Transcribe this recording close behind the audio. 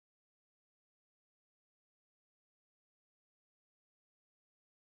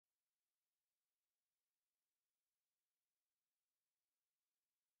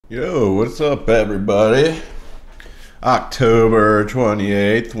Yo, what's up, everybody? October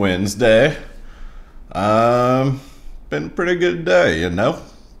 28th, Wednesday. Been a pretty good day, you know?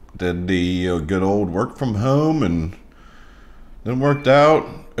 Did the good old work from home and then worked out.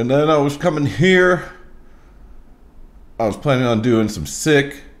 And then I was coming here. I was planning on doing some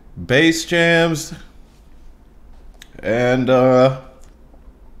sick bass jams. And,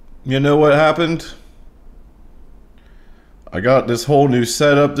 you know what happened? I got this whole new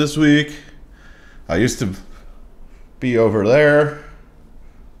setup this week. I used to be over there.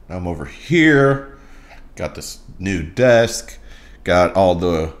 I'm over here. Got this new desk. Got all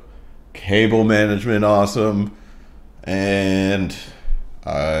the cable management awesome. And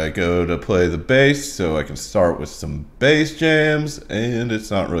I go to play the bass so I can start with some bass jams, and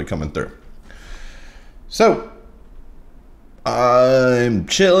it's not really coming through. So, I'm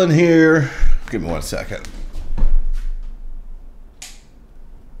chilling here. Give me 1 second.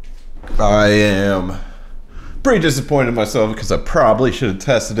 I am pretty disappointed in myself because I probably should have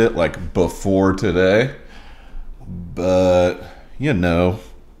tested it like before today. But, you know,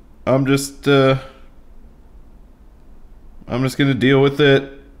 I'm just gonna deal with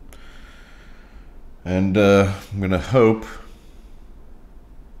it. And I'm gonna hope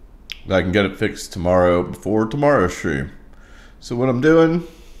that I can get it fixed tomorrow before tomorrow's stream. So what I'm doing,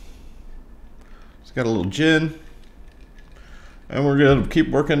 just got a little gin. And we're gonna keep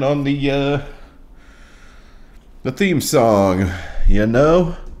working on the theme song, you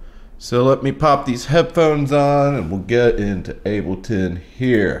know? So let me pop these headphones on and we'll get into Ableton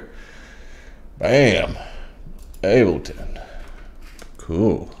here. Bam. Ableton.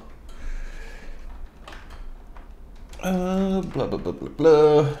 Cool. Blah, blah, blah, blah,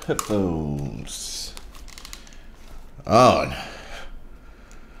 blah. Headphones. On.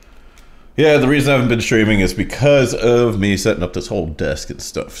 Yeah, the reason I haven't been streaming is because of me setting up this whole desk and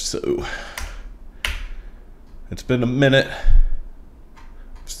stuff, so it's been a minute.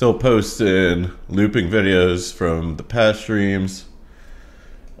 Still posting looping videos from the past streams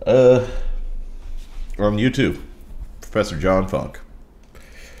on YouTube, Professor John Funk.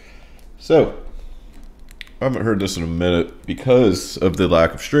 So, I haven't heard this in a minute because of the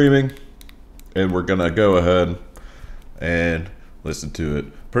lack of streaming, and we're gonna go ahead and listen to it.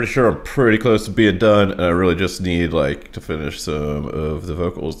 Pretty sure I'm pretty close to being done, and I really just need like to finish some of the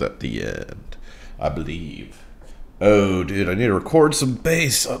vocals at the end, I believe. Oh, dude, I need to record some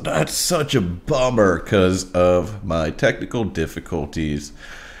bass. Oh, that's such a bummer because of my technical difficulties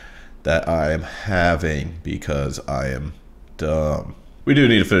that I am having because I am dumb. We do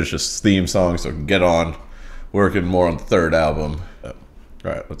need to finish this theme song so I can get on working more on the third album. All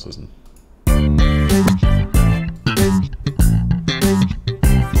right, let's listen.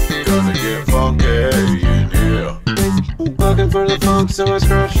 Looking for the funk, so I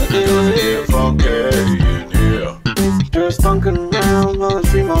scratch the ear. Funky, yeah. Just funkin' around while I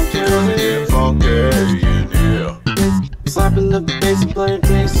stream on tune. Funky, yeah. Slapping the bass and playing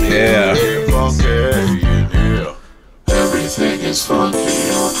bass. Yeah. Funky, yeah. everything is funky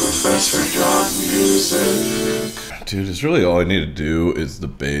on Professor John Music. Dude, it's really all I need to do is the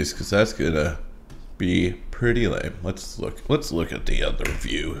bass, because that's gonna be pretty lame. Let's look at the other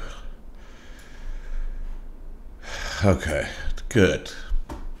view. Okay, good.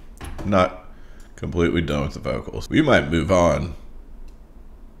 Not completely done with the vocals. We might move on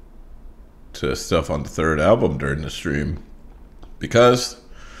to stuff on the third album during the stream because,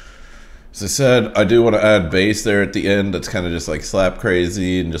 as I said, I do want to add bass there at the end. That's kind of just like slap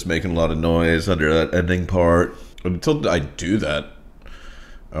crazy and just making a lot of noise under that ending part. But until I do that,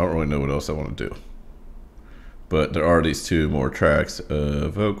 I don't really know what else I want to do. But there are these two more tracks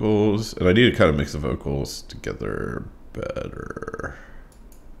of vocals, and I need to kind of mix the vocals together better.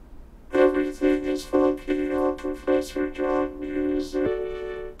 Everything is funky on Professor John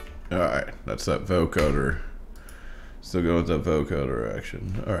Music. Alright, that's that vocoder. Still going with that vocoder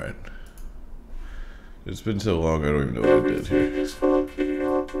action. Alright. It's been so long, I don't even know what I did here. Everything is funky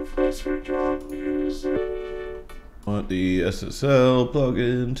on Professor John Music. Want the SSL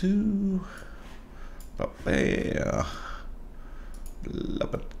plugin too. Bam.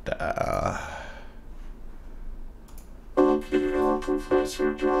 Blah-ba-da. Funky on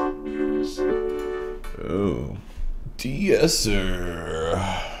Professor John Music. Oh. De-esser.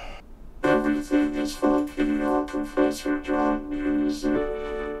 Everything is funky on Professor John Music.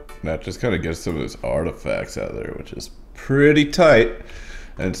 That just kind of gets some of those artifacts out of there, which is pretty tight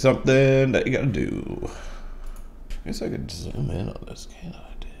and something that you gotta do. I guess I could zoom in on this, can't I?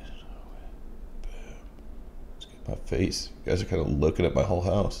 My face. You guys are kind of looking at my whole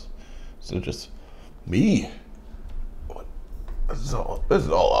house. So just me. What? This is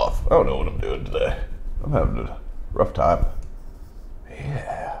all off. I don't know what I'm doing today. I'm having a rough time.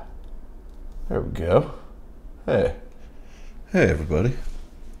 Yeah. There we go. Hey. Hey, everybody.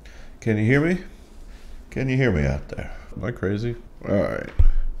 Can you hear me? Can you hear me out there? Am I crazy? Alright.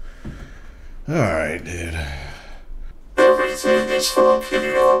 Alright, dude. Everything is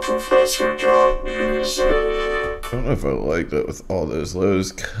funky on Professor John Music. I don't know if I like that with all those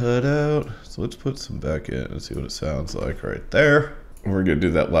lows cut out. So let's put some back in and see what it sounds like right there. We're gonna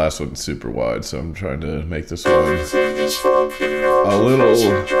do that last one super wide, so I'm trying to make this one a little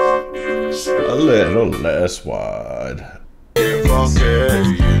less wide.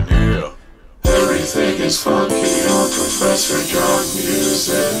 Everything is funky on Professor John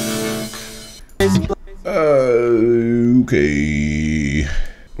Music. Okay.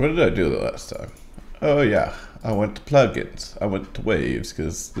 What did I do the last time? Oh yeah, I went to plugins. I went to waves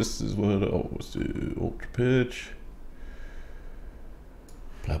because this is what I always do. Ultra pitch.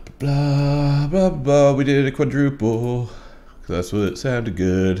 Blah blah blah blah blah. We did a quadruple because that's what it sounded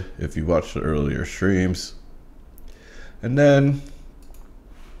good if you watched the earlier streams. And then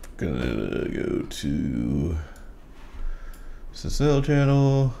gonna go to SSL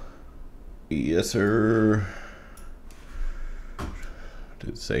channel. Yes, sir.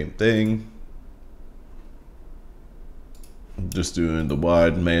 Do the same thing. I'm just doing the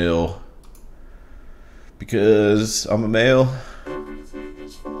wide male because I'm a male.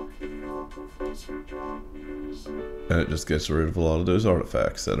 And it just gets rid of a lot of those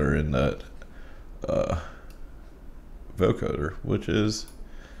artifacts that are in that vocoder, which is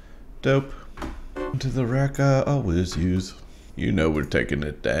dope. To the rack I always use. You know we're taking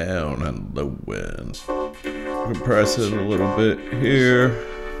it down on the wind. Compress it a little bit here.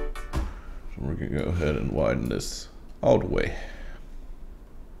 So we're gonna go ahead and widen this all the way.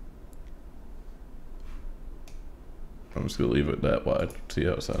 I'm just gonna leave it that wide. See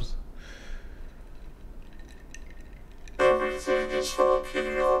how it sounds.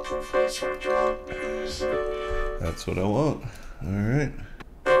 That's what I want. All right.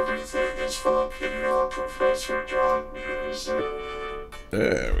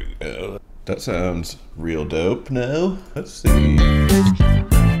 There we go. That sounds real dope now. Let's see.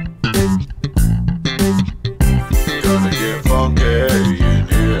 Gonna get funky,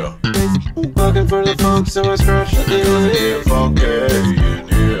 yeah. Looking for the funk, so I scratch the deal. Gonna get funky,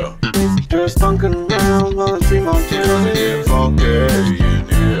 yeah. Just funkin' around while I stream on tune. Gonna get funky,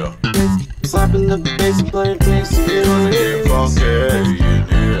 yeah. Slapping the bass and playing tasty. Gonna get funky,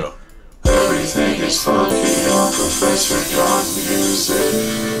 yeah. Everything is funky on Professor John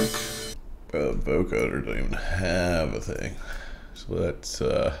Music. Vocoder doesn't even have a thing. So let's,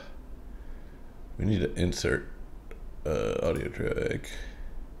 we need to insert audio track.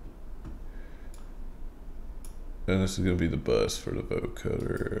 And this is going to be the bus for the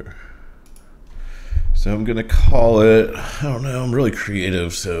vocoder. So I'm going to call it, I don't know, I'm really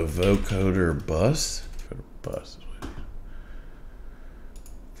creative, so vocoder bus.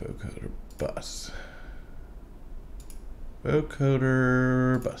 Vocoder bus.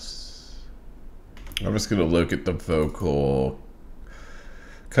 Vocoder bus. I'm just gonna look at the vocal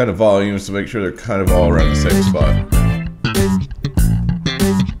kind of volumes to make sure they're kind of all around the same spot.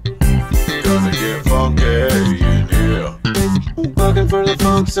 Gonna get funky, yeah. Looking for the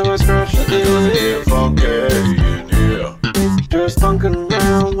funk, so I scratch the deal. Gonna get funky, yeah. Just funkin'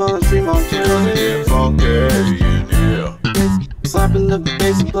 around while I stream on tune. Gonna get funky, yeah. Slapping the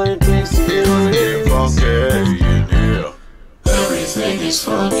bass and playing tasty. Gonna get funky, yeah. Everything is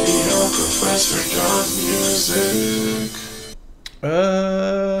funky on Professor John Music.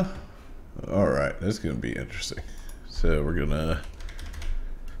 Alright, this is gonna be interesting. So we're gonna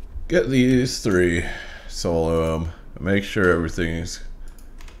get these three, solo them, make sure everything's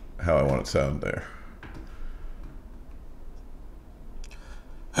how I want it to sound there.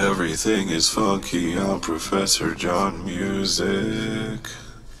 Everything is funky on Professor John Music.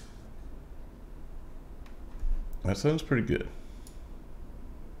 That sounds pretty good.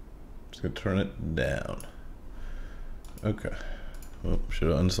 Just gonna turn it down. Okay. Oh, should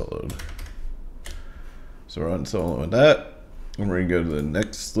have unsoloed. So we're unsoloing that. And we're gonna go to the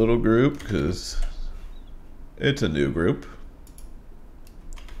next little group because it's a new group.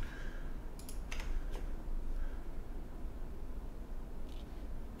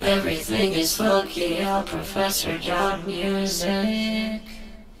 Everything is funky on Professor John Music.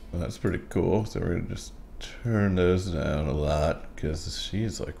 Well, that's pretty cool. So we're gonna just turn those down a lot because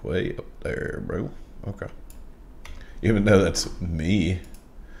she's like way up there, bro. Okay. Even though that's me.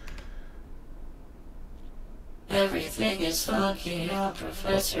 Everything is funky on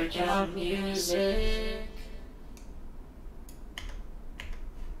Professor John Music.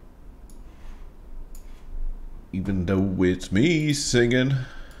 even though it's me singing.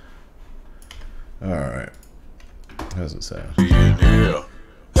 Alright. How's it sound? Yeah.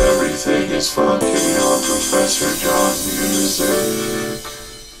 Everything is funky on Professor John's music.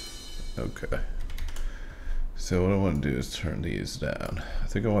 Okay. So what I want to do is turn these down. I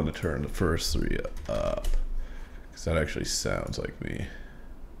think I want to turn the first three up. Because that actually sounds like me.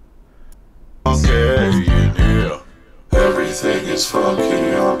 Okay, yeah. Everything is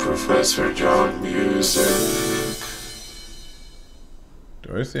funky on Professor John music.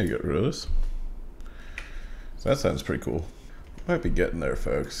 Do I just need to get rid of this? So that sounds pretty cool. Might be getting there,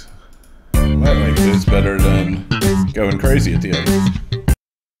 folks. Might like this better than going crazy at the end.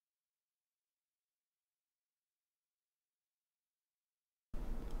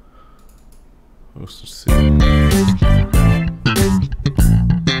 Let's see.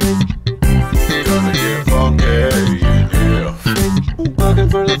 Gonna get funky, yeah. Looking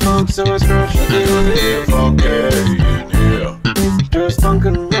for the funk, so I scratch the gonna get funky, yeah. Just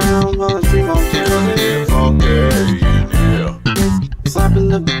funkin' around while I stream on gonna get funky, yeah. Slapping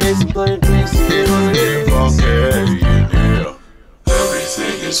the bass and playing bass, gonna get funky, yeah.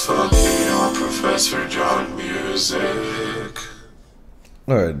 Everything is funky on Professor John music.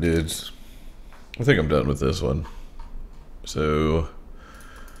 Alright, dudes. I think I'm done with this one. So,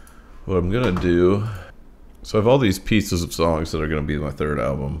 what I'm gonna do... So I have all these pieces of songs that are gonna be my third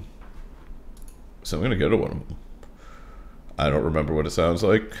album. So I'm gonna go to one of them. I don't remember what it sounds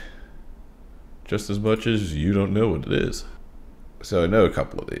like. Just as much as you don't know what it is. So I know a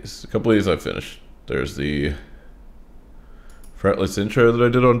couple of these. A couple of these I finished. There's the fretless intro that I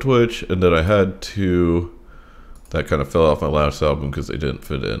did on Twitch, and then I had two that kind of fell off my last album because they didn't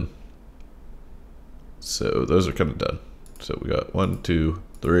fit in. So those are kind of done. So we got 1, 2,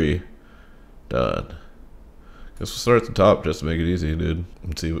 3, done. Guess we'll start at the top just to make it easy, dude,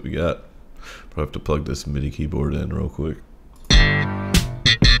 and see what we got. Probably have to plug this MIDI keyboard in real quick.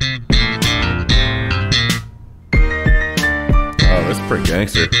 Oh, that's pretty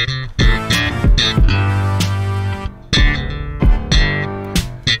gangster.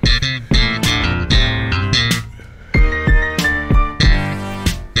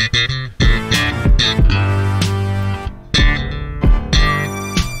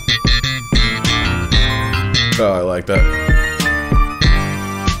 Oh, I like that.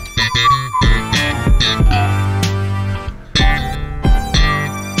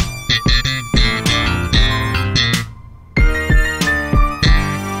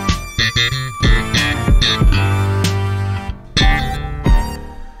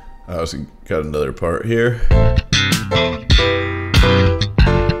 I also got another part here.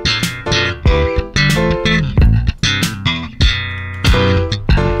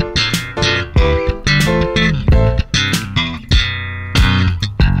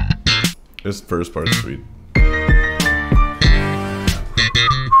 This first part's sweet. I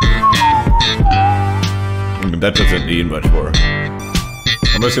mean, that doesn't need much more.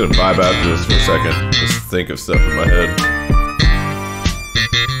 I'm just gonna vibe out to this for a second. Just think of stuff in my head.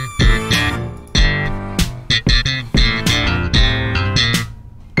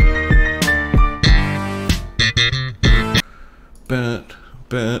 Bet.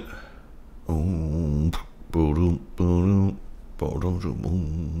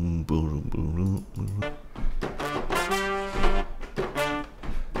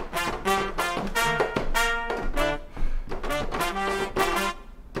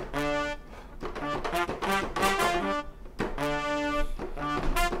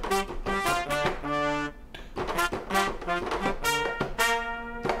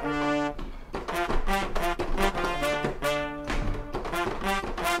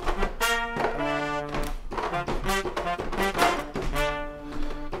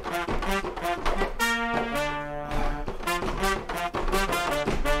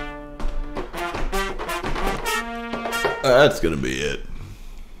 That's gonna be it.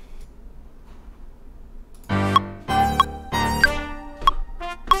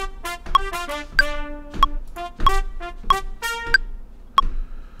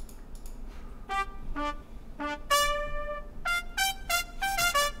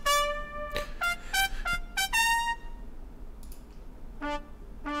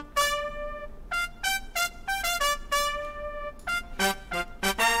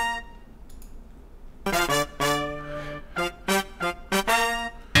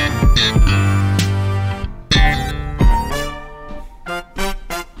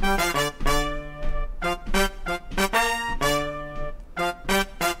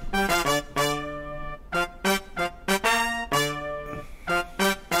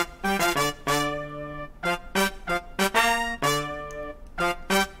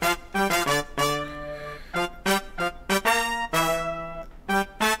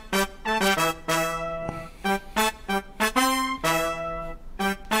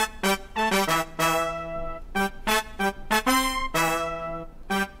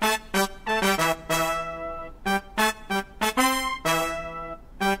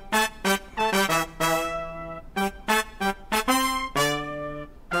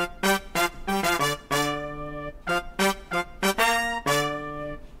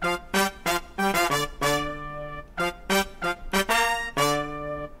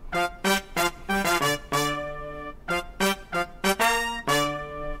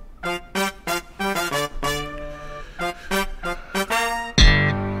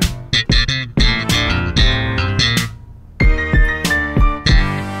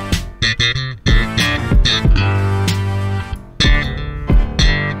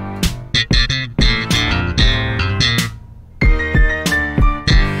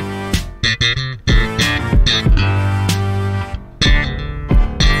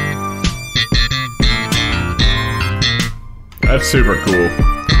 That's super cool,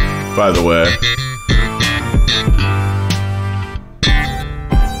 by the way.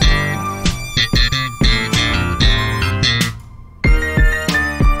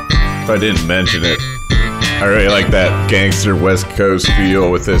 If I didn't mention it, I really like that gangster West Coast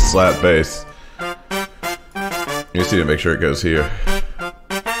feel with this slap bass. You just need to make sure it goes here.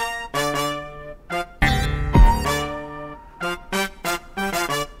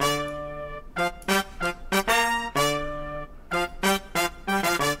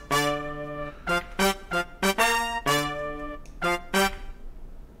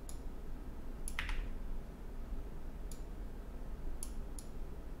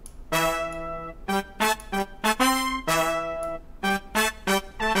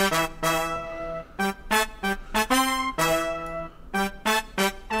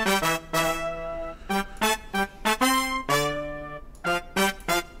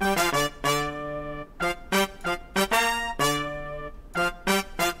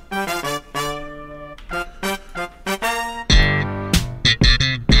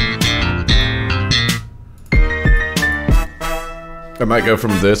 I might go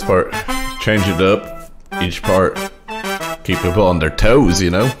from this part, change it up, each part, keep people on their toes,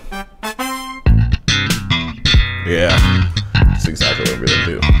 you know? Yeah, that's exactly what we're gonna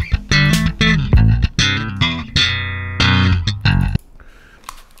do.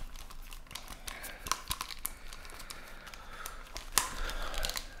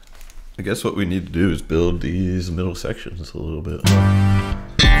 I guess what we need to do is build these middle sections a little bit.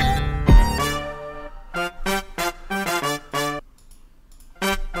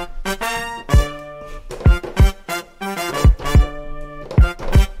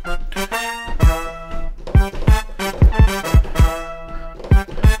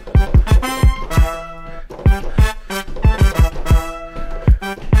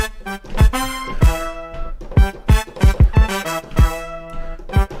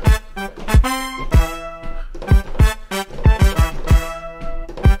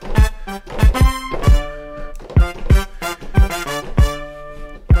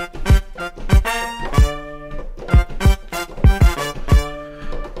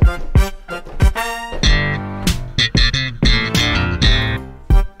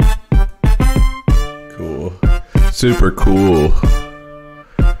 Super cool.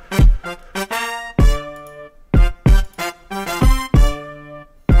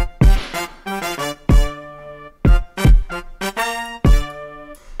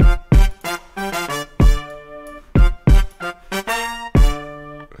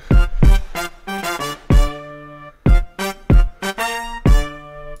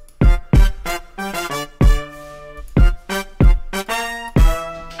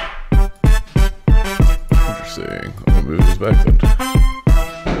 I'm gonna move this back then.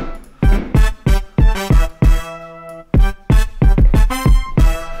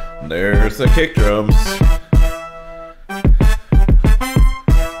 There's the kick drums.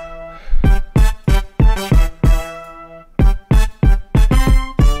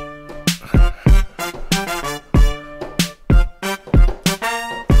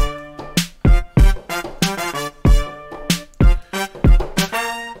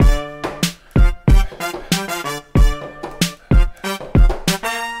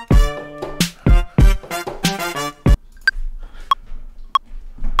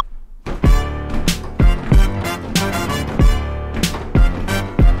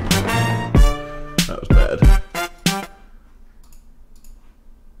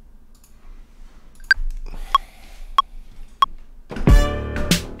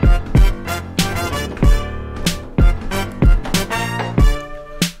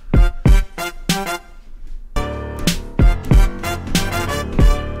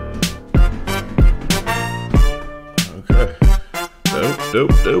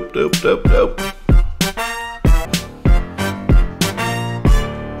 Dope.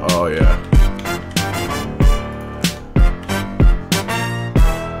 Oh yeah.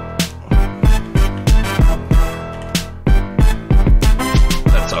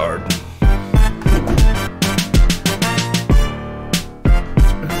 That's hard.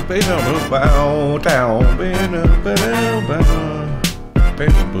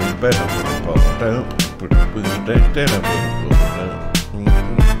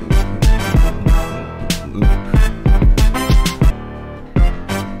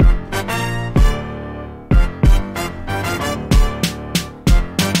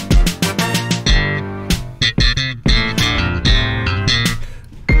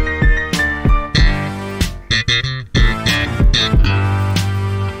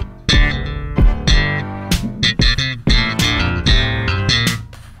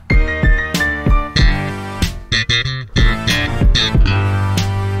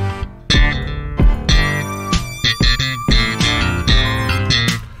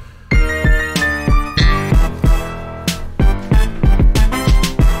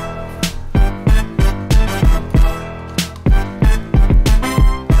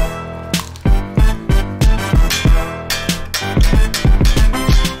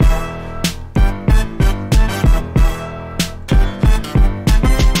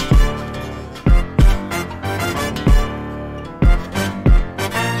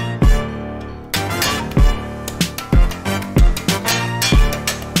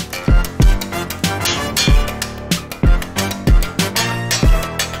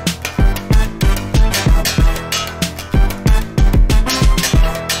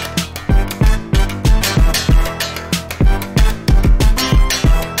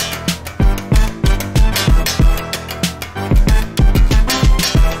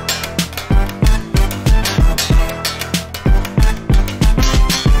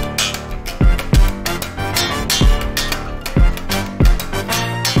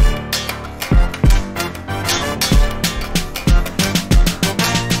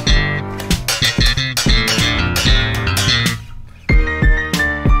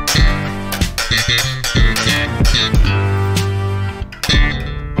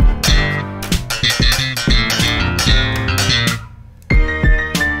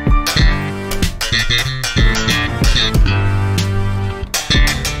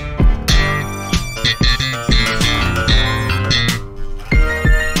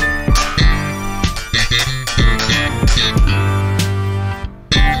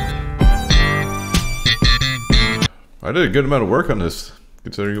 I did a good amount of work on this,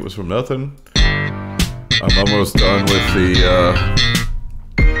 considering it was from nothing. I'm almost done with the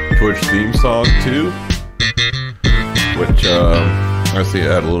Twitch theme song too, which I see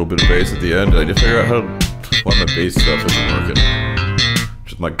add a little bit of bass at the end. I need to figure out why my bass stuff isn't working,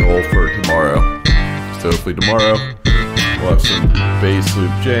 which is my goal for tomorrow. So hopefully tomorrow we'll have some bass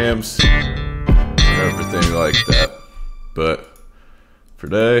loop jams and everything like that. But for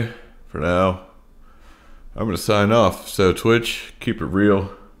now, I'm gonna sign off. So Twitch, keep it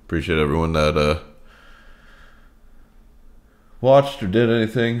real. Appreciate everyone that watched or did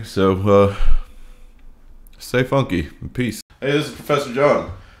anything. So stay funky and peace. Hey, this is Professor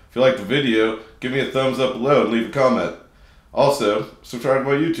John. If you liked the video, give me a thumbs up below and leave a comment. Also, subscribe to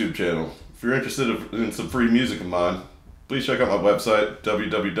my YouTube channel. If you're interested in some free music of mine, please check out my website,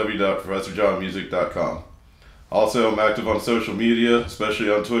 www.professorjohnmusic.com. Also, I'm active on social media, especially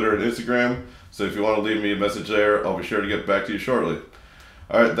on Twitter and Instagram, so if you want to leave me a message there, I'll be sure to get back to you shortly.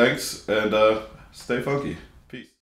 Alright, thanks, and stay funky.